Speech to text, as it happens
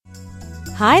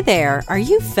Hi there, are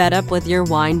you fed up with your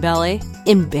wine belly?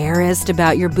 Embarrassed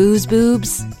about your booze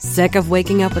boobs? Sick of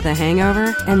waking up with a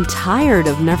hangover? And tired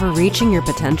of never reaching your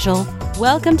potential?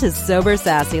 Welcome to Sober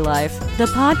Sassy Life, the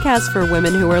podcast for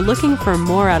women who are looking for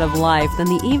more out of life than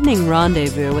the evening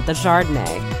rendezvous with the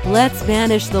Chardonnay. Let's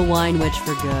banish the wine witch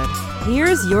for good.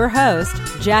 Here's your host,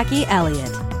 Jackie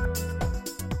Elliott.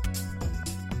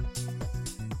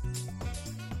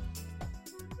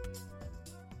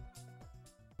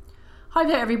 Hi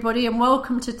there everybody, and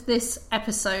welcome to this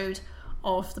episode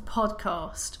of the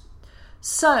podcast.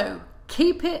 So,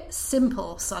 keep it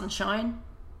simple, sunshine.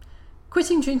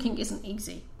 Quitting drinking isn't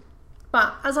easy,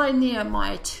 but as I near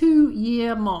my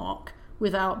 2-year mark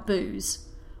without booze,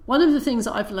 one of the things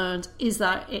that I've learned is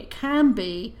that it can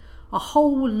be a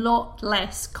whole lot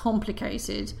less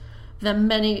complicated than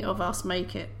many of us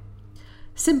make it.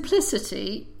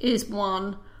 Simplicity is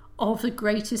one of the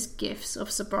greatest gifts of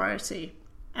sobriety.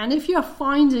 And if you're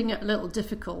finding it a little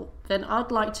difficult, then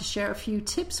I'd like to share a few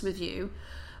tips with you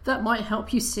that might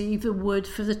help you see the wood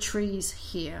for the trees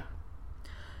here.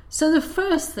 So the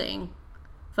first thing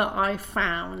that I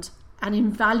found an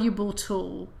invaluable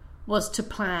tool was to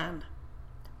plan.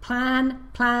 Plan,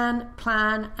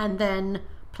 and then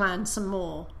plan some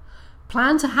more.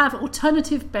 Plan to have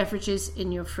alternative beverages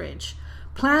in your fridge.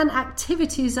 Plan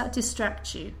activities that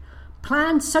distract you.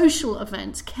 Plan social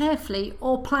events carefully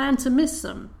or plan to miss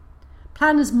them.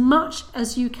 Plan as much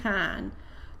as you can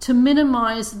to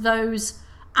minimize those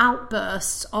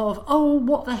outbursts of, oh,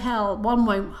 what the hell, one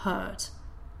won't hurt.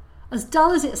 As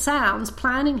dull as it sounds,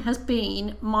 planning has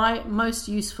been my most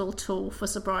useful tool for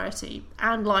sobriety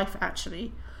and life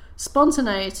actually.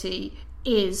 Spontaneity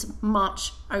is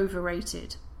much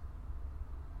overrated.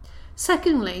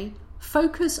 Secondly,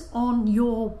 focus on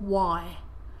your why.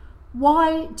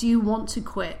 Why do you want to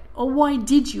quit? Or why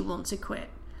did you want to quit?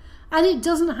 And it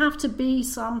doesn't have to be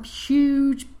some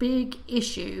huge, big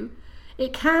issue.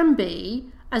 It can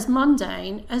be as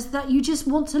mundane as that you just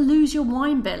want to lose your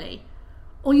wine belly,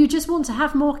 or you just want to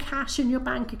have more cash in your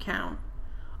bank account,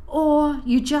 or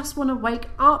you just want to wake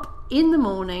up in the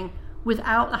morning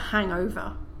without a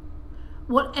hangover.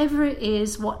 Whatever it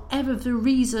is, whatever the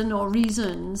reason or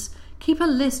reasons, keep a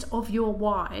list of your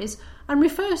whys and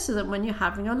refer to them when you're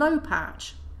having a low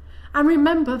patch. And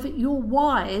remember that your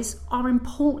whys are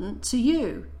important to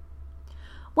you.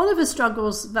 One of the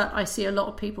struggles that I see a lot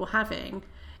of people having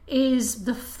is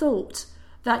the thought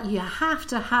that you have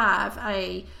to have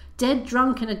a dead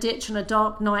drunk in a ditch on a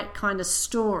dark night kind of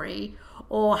story,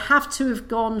 or have to have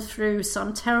gone through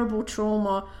some terrible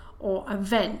trauma or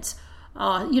event,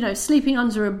 sleeping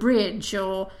under a bridge,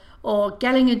 or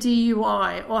getting a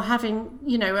DUI, or having,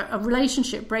 a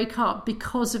relationship break up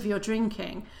because of your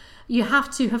drinking. You have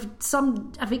to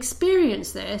have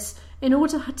experienced this in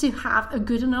order to have a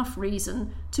good enough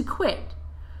reason to quit.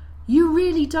 You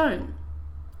really don't.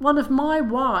 One of my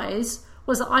whys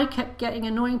was that I kept getting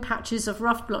annoying patches of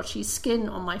rough, blotchy skin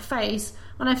on my face,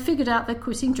 and I figured out that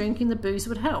quitting drinking the booze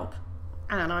would help.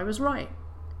 And I was right.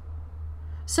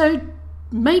 So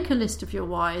make a list of your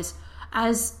whys,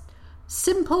 as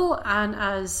simple and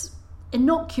as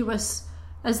innocuous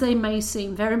as they may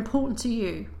seem. They're important to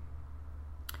you.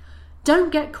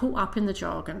 Don't get caught up in the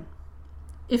jargon.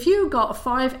 If you've got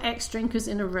 5 ex-drinkers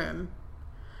in a room,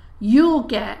 you'll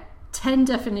get 10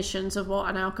 definitions of what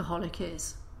an alcoholic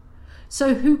is.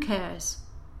 So who cares?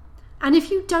 And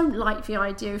if you don't like the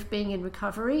idea of being in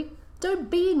recovery, don't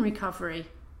be in recovery.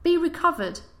 Be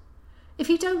recovered. If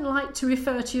you don't like to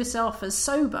refer to yourself as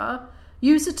sober,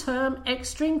 use the term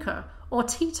ex-drinker or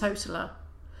teetotaler.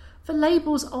 The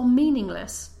labels are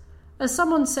meaningless. As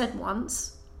someone said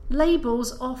once,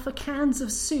 labels are for cans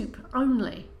of soup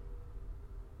only.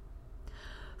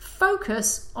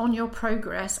 Focus on your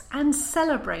progress and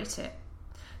celebrate it.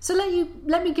 So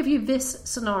let me give you this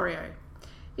scenario.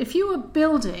 If you were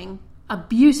building a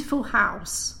beautiful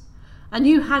house and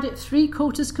you had it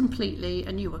 3/4 completely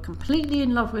and you were completely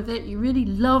in love with it, you really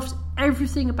loved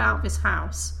everything about this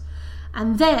house,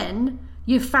 and then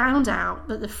you found out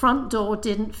that the front door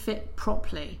didn't fit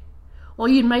properly, or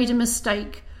you made a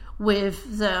mistake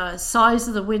with the size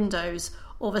of the windows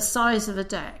or the size of the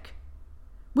deck,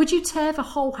 would you tear the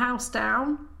whole house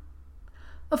down?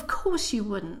 Of course you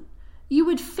wouldn't. You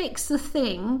would fix the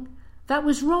thing that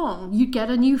was wrong. You'd get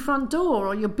a new front door,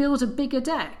 or you'd build a bigger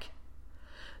deck.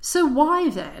 So why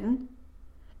then,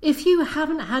 if you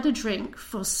haven't had a drink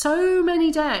for so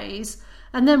many days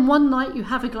and then one night you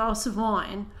have a glass of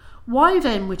wine, why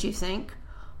then would you think,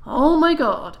 oh my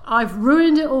God, I've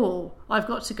ruined it all. I've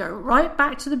got to go right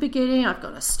back to the beginning. I've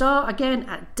got to start again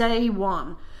at day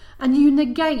 1. And you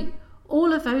negate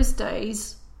all of those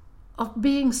days of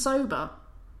being sober.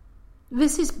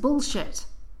 This is bullshit.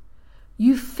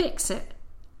 You fix it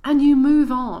and you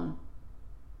move on.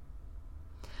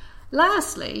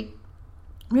 Lastly,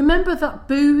 remember that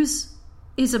booze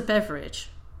is a beverage.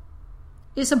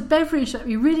 It's a beverage that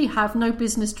we really have no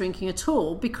business drinking at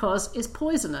all because it's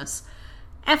poisonous.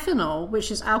 Ethanol,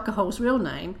 which is alcohol's real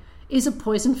name, is a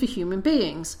poison for human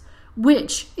beings,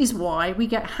 which is why we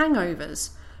get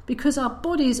hangovers, because our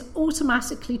bodies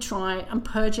automatically try and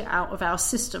purge it out of our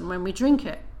system when we drink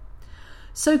it.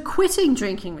 So quitting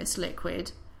drinking this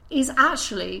liquid is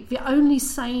actually the only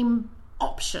sane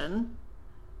option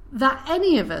that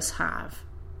any of us have.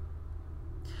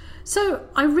 So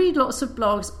I read lots of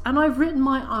blogs, and I've written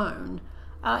my own,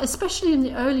 especially in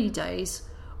the early days,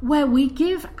 where we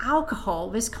give alcohol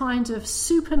this kind of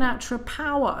supernatural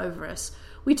power over us.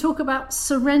 We talk about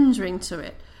surrendering to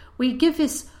it. We give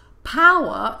this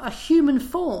power a human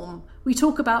form. We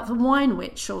talk about the wine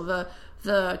witch, or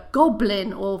the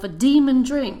goblin, or the demon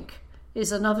drink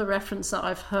is another reference that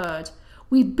I've heard.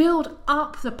 We build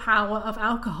up the power of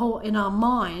alcohol in our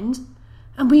mind,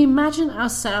 and we imagine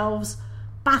ourselves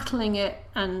battling it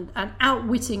and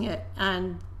outwitting it,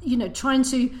 and trying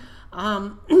to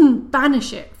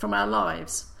banish it from our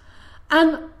lives.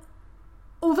 And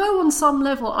although on some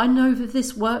level I know that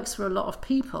this works for a lot of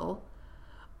people,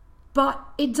 but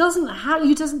it doesn't have,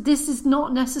 this is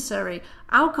not necessary.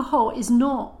 Alcohol is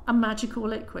not a magical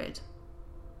liquid.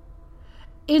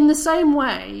 In the same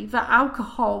way that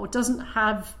alcohol doesn't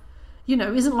have,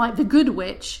 isn't like the good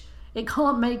witch. It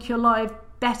can't make your life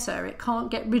better. It can't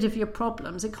get rid of your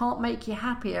problems. It can't make you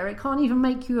happier. It can't even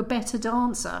make you a better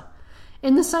dancer.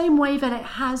 In the same way that it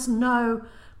has no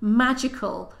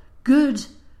magical good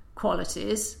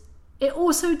qualities, it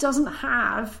also doesn't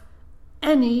have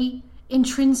any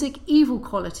intrinsic evil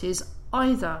qualities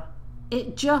either.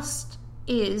 It just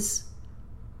is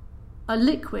a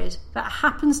liquid that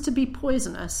happens to be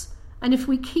poisonous, and if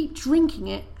we keep drinking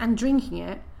it,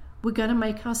 we're going to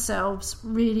make ourselves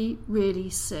really, really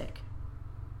sick.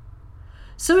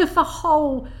 So if the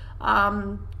whole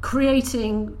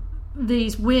creating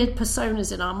these weird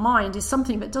personas in our mind is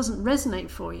something that doesn't resonate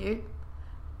for you,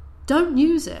 don't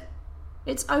use it.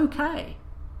 It's okay.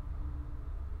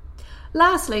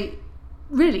 Lastly,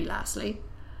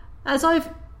 as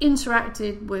I've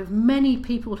interacted with many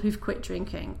people who've quit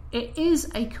drinking, it is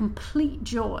a complete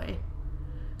joy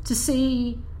to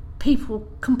see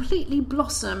people completely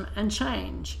blossom and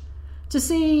change, to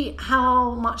see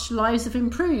how much lives have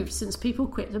improved since people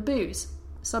quit the booze.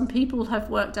 Some people have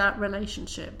worked out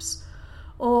relationships,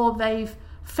 or they've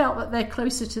felt that they're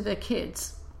closer to their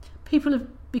kids. People have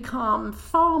become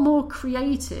far more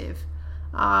creative,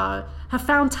 have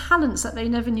found talents that they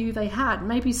never knew they had,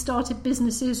 maybe started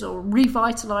businesses or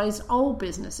revitalized old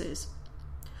businesses.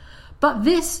 But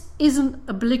this isn't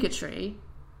obligatory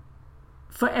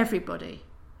for everybody.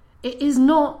 It is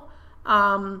not.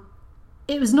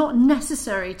 It was not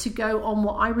necessary to go on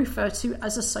what I refer to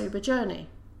as a sober journey.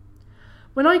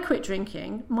 When I quit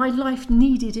drinking, my life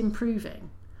needed improving.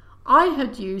 I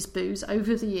had used booze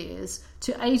over the years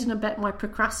to aid and abet my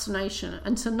procrastination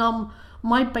and to numb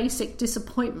my basic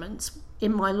disappointments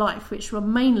in my life, which were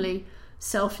mainly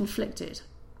self-inflicted.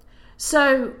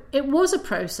 So it was a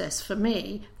process for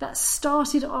me that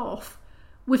started off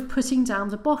with putting down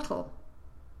the bottle.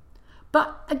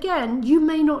 But again, you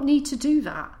may not need to do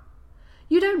that.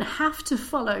 You don't have to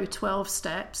follow 12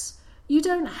 steps. You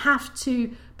don't have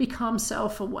to become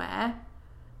self-aware.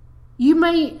 You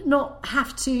may not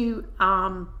have to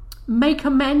make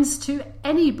amends to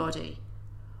anybody.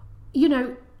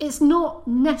 It's not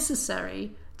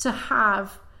necessary to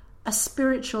have a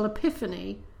spiritual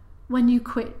epiphany when you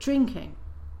quit drinking.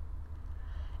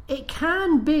 It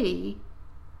can be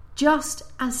just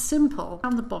as simple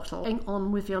as the bottle going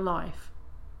on with your life.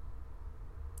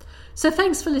 So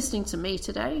thanks for listening to me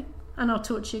today, and I'll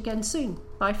talk to you again soon.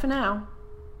 Bye for now.